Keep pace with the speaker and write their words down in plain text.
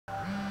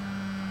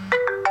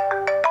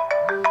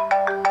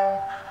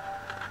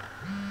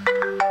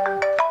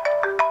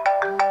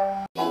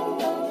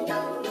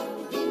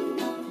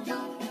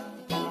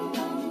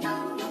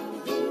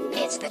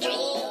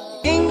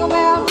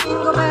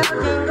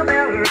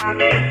rock,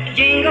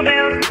 jingle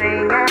bells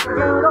ring,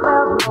 jingle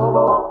bells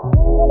roll.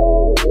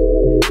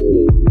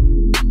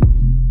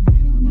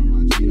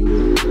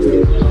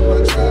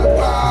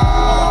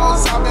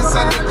 I've been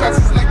sending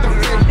classes like the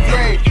 5th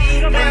grade.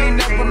 Really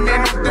never made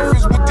no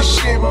difference with the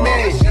shit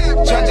made.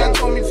 Judge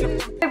told me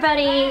flip.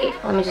 Everybody,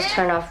 let me just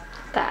turn off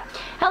that.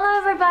 Hello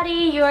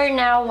everybody, you are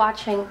now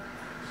watching.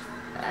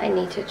 I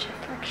need to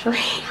check actually.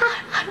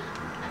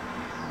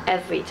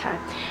 Every time.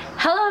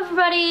 Hello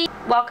everybody,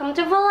 welcome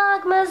to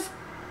Vlogmas.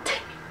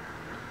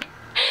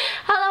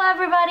 Hello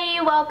everybody,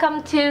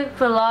 welcome to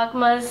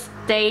Vlogmas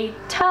Day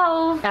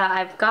 12.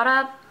 I've got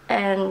up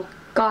and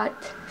got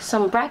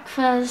some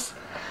breakfast,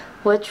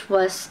 which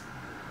was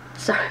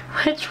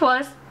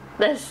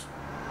this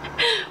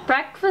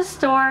breakfast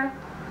store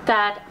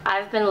that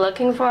I've been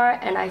looking for,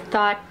 and I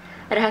thought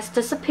it has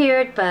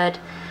disappeared, but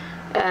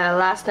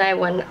last night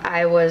when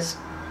I was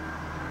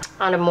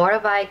on a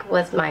motorbike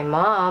with my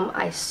mom,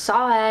 I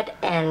saw it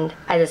and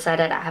I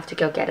decided I have to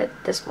go get it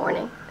this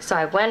morning. So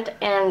I went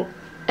and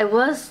it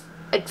was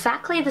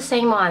exactly the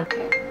same one.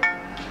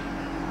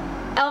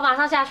 我马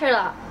上下去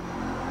了。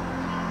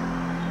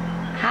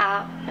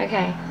好,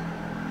 okay.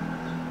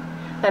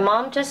 My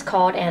mom just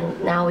called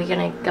and now we're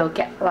gonna go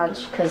get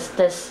lunch because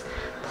this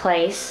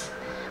place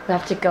we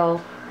have to go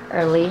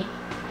early.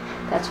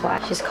 That's why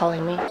she's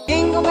calling me.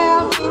 Jingle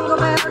bell, jingle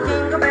bell,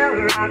 jingle bell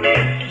rock,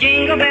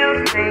 jingle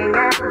bells ring,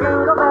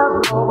 jingle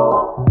bells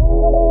roll.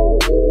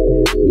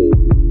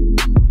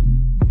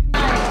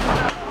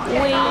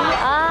 We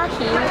are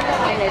here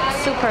and it's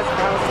super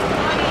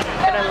crowded.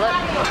 Gonna look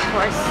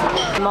towards.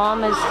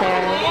 Mom is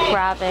there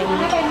grabbing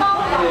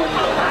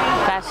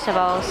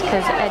vegetables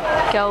because it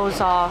goes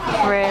off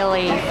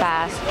really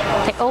fast.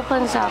 It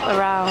opens up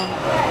around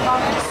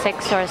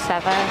 6 or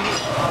 7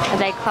 and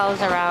they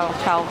close around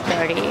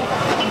 12:30,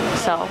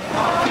 so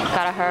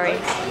gotta hurry.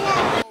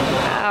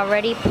 I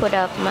already put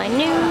up my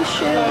new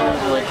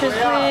shoes, which is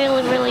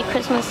really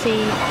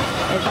Christmassy.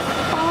 It's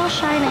all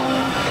shiny.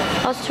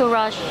 I was too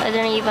rushed, I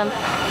didn't even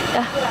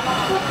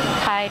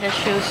tie the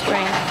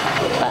shoestring,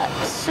 but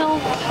so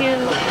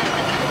cute.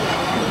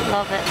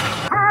 Love it.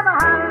 Have a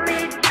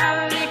holly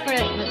jolly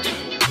Christmas.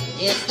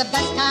 It's the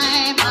best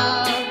time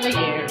of the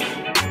year.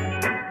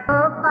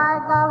 Oh by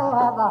golly,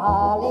 have a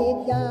holly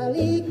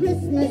jolly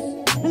Christmas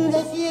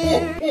this year.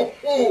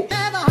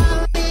 Have a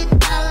holly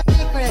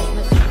jolly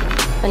Christmas.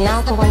 And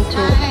now going to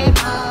a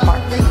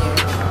park.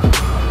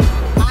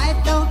 I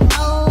don't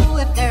know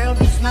if there'll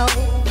be snow,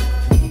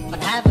 but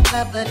have a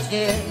cup of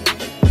cheer.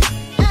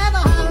 Have a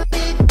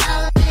holly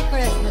jolly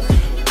Christmas.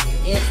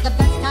 It's the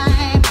best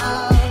time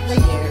of the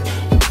year.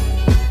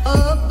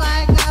 Oh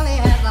by golly,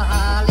 have a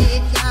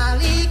holly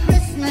jolly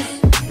Christmas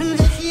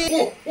this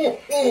year.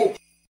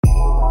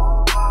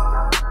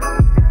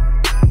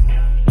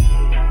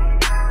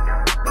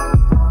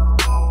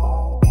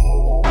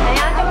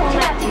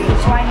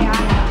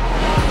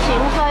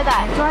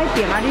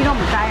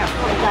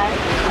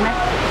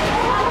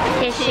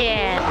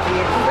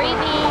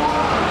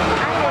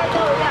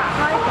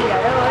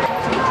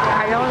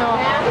 I don't know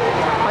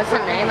what's the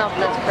name of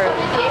this fruit.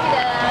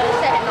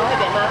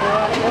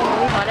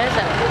 What is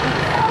it?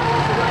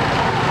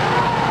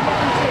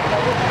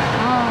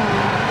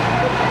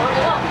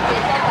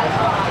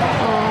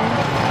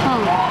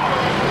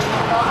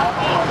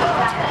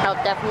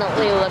 I'll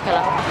definitely look it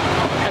up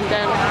and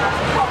then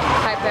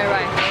type it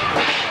right here.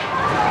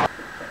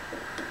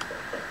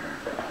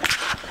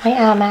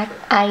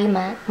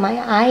 My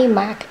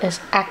iMac is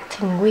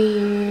acting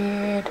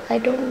weird. I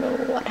don't know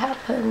what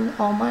happened.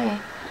 All my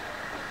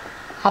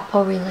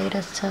Apple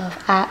related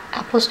stuff,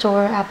 Apple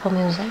Store, Apple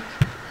Music,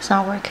 it's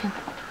not working.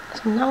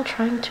 So I'm now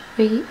trying to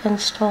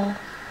reinstall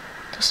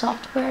the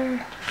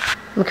software.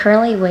 I'm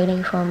currently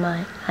waiting for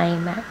my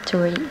iMac to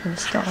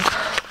reinstall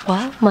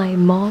while my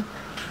mom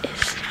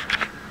is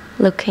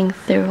looking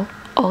through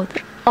all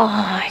the, oh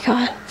my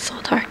god, it's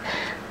so dark.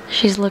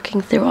 She's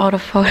looking through all the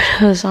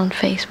photos on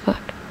Facebook.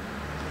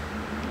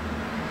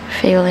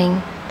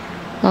 Feeling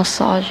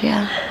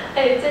nostalgia.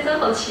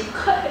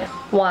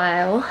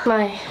 While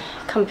my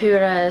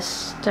computer is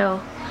still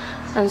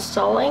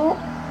installing,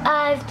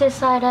 I've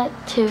decided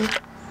to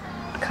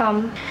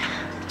come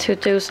to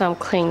do some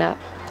cleanup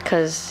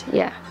because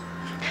yeah,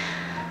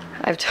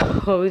 I've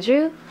told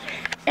you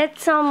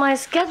it's on my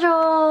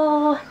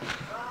schedule,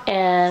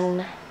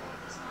 and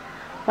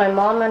my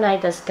mom and I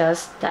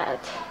discussed that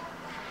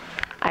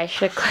I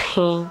should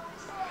clean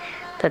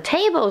the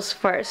tables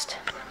first.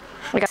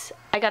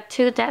 I got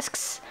 2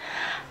 desks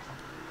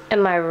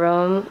in my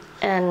room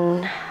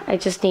and I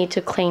just need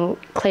to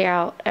clear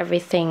out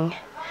everything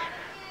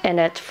in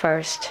it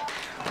first.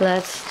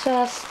 Let's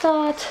just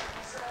start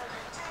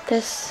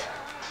this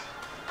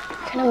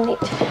kind of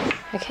neat.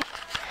 Okay,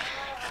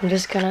 I'm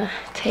just gonna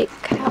take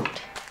out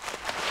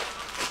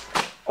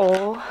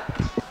all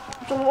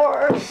the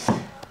drawers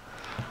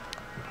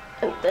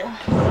and then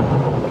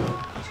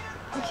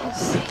you can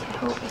see.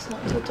 I hope it's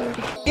not too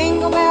dirty.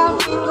 Jingle bell,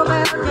 jingle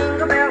bell,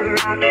 jingle bell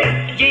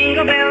rock,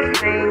 jingle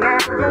bells ring,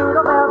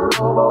 jingle bells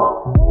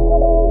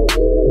roll.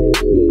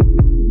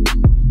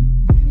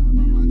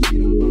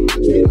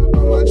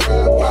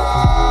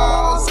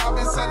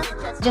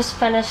 Just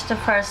finished the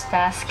first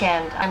desk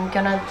and I'm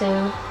gonna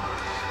do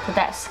the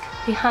desk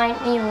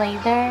behind me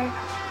later,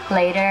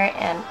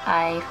 and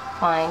I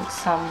find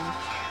some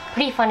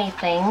pretty funny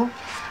thing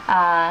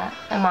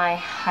in my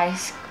high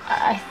school.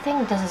 I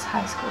think this is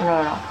high school.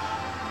 No.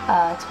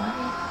 It's my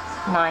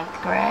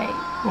ninth grade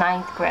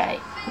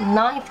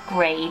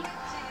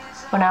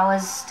when I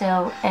was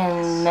still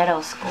in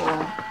middle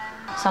school.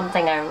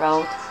 Something I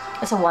wrote.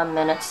 It's a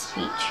 1-minute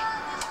speech.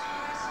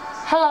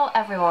 Hello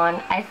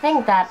everyone. I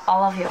think that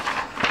all of you,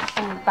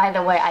 and by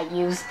the way, I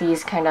use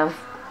these kind of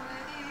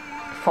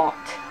font.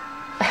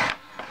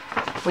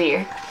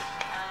 Weird.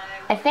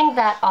 I think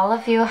that all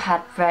of you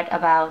had read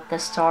about the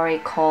story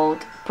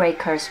called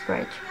Breaker's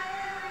Bridge.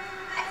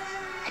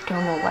 I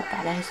don't know what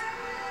that is.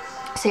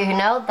 So you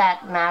know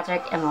that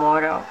magic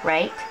immortal,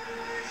 right?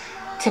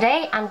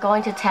 Today I'm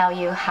going to tell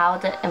you how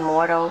the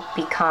immortal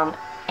become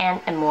an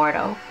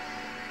immortal.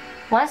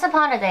 Once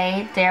upon a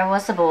day, there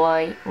was a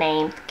boy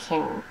named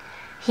King.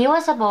 He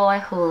was a boy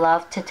who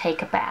loved to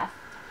take a bath.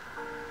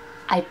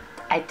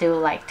 I do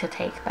like to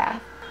take a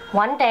bath.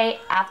 One day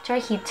after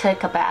he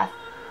took a bath,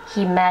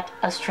 he met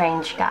a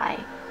strange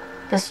guy.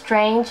 The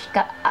strange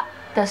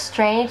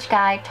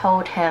guy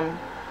told him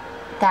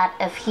that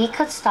if he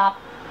could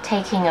stop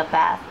taking a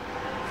bath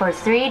for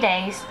 3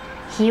 days,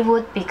 he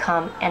would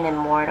become an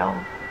immortal.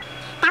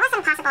 That was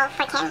impossible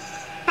for King,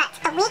 but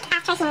a week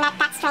after he met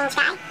that strange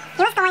guy,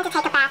 he was going to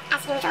take a bath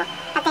as usual,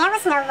 but there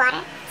was no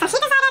water. So he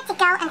decided to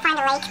go and find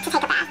a lake to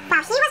take a bath.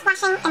 While he was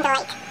washing in the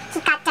lake, he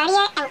got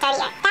dirtier and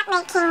dirtier. That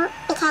made King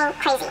became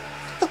crazy.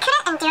 He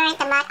couldn't endure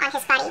the mud on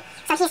his body,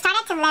 so he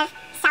started to live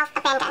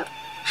self-abandoned.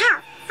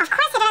 How? Of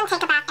course he didn't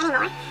take a bath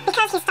anymore,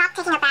 because he stopped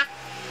taking a bath.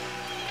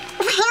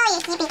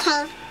 Finally, he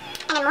became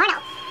an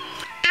immortal.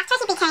 After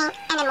he became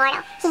an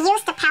immortal, he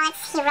used the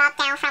pellets he rubbed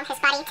down from his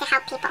body to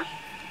help people.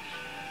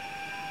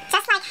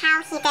 Just like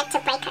how he did to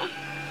Breaker.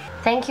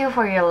 Thank you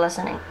for your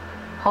listening.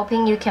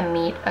 Hoping you can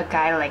meet a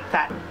guy like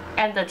that.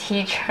 And the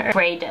teacher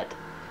graded.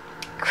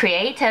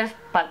 Creative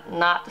but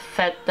not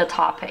fit the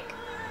topic.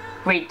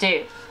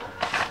 Redo.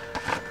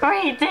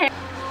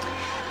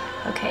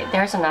 Okay,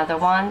 there's another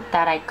one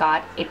that I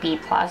got a B+.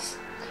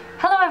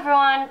 Hello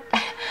everyone!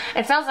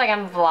 It sounds like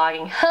I'm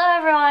vlogging. Hello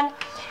everyone!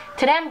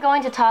 Today I'm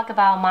going to talk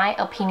about my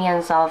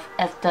opinions of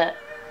if the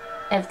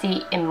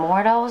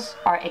immortals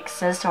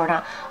exist or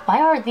not.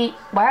 Why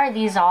are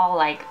these all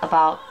like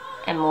about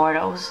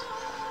immortals?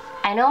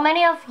 I know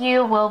many of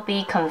you will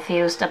be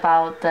confused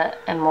about the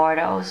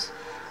immortals.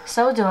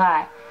 So do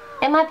I.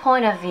 In my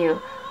point of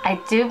view, I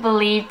do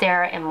believe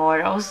there are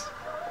immortals.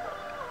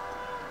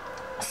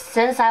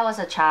 Since I was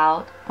a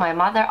child, my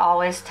mother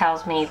always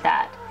tells me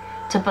that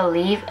to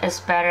believe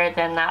is better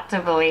than not to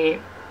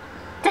believe.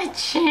 Did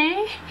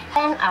she?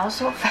 And I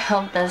also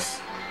found this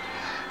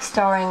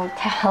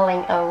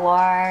storytelling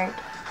award.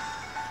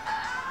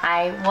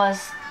 I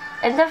was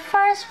in the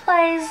first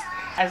place.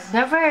 I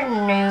never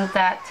knew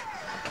that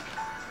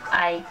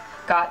I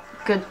got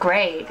good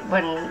grade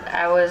when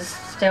I was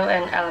still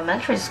in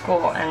elementary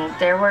school, and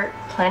there were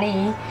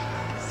plenty,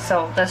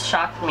 so this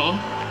shocked me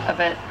a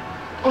bit.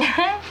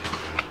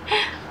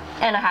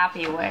 In a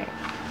happy way.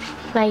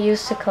 I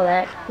used to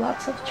collect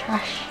lots of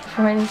trash.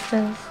 For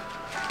instance,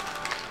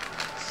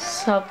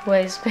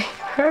 Subway's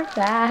paper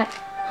bag.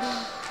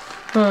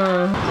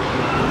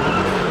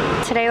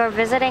 Today we're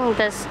visiting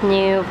this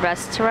new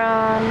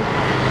restaurant,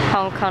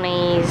 Hong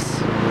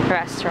Kongese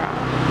restaurant.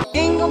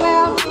 Jingle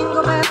bell,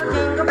 jingle bell,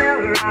 jingle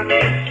bell rock.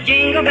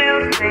 Jingle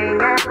bells ring,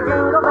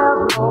 jingle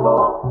bells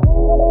roll.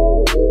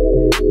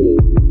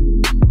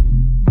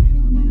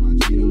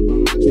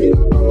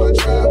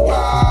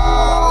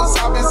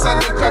 I've been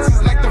selling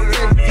classes like the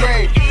 5th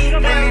grade.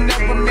 Really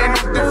never made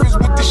no difference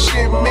with the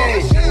shit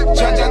made.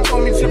 Jaja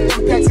told me flip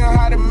them packs and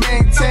how to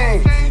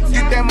maintain.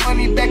 Get that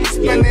money back and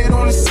spend it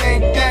on the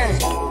same thing.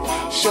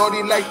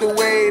 Shorty like the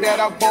way that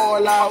I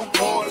ball out. I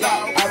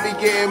be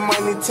getting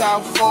money till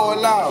I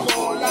fall out.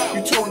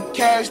 You talking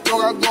cash,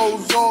 dog, I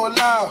goes all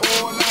out.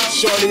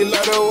 Shorty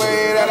love the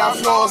way that I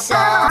floss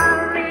out.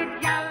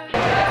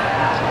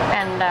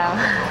 And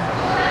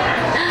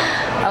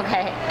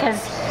okay,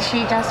 because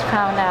she just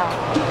found out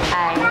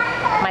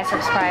my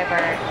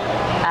subscriber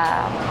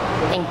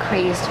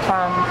increased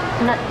from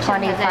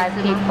 25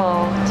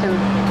 people to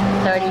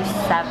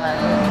 37.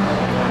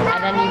 I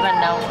didn't even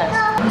notice.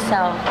 So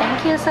thank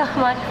you so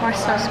much for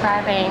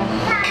subscribing,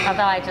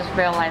 although I just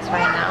realized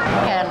right now.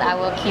 And I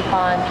will keep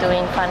on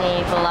doing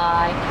funny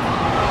vlog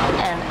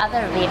and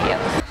other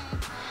videos.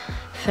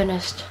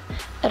 Finished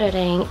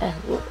editing and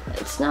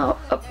it's now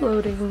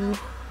uploading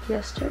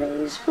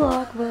yesterday's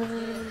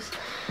Vlogmas.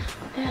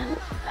 And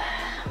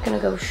I'm gonna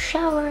go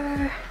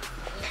shower.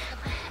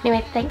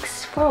 Anyway,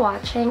 thanks for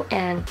watching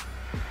and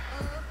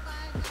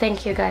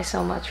thank you guys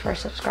so much for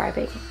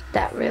subscribing.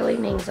 That really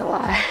means a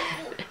lot.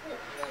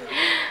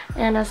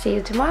 And I'll see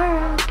you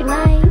tomorrow. Good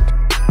night.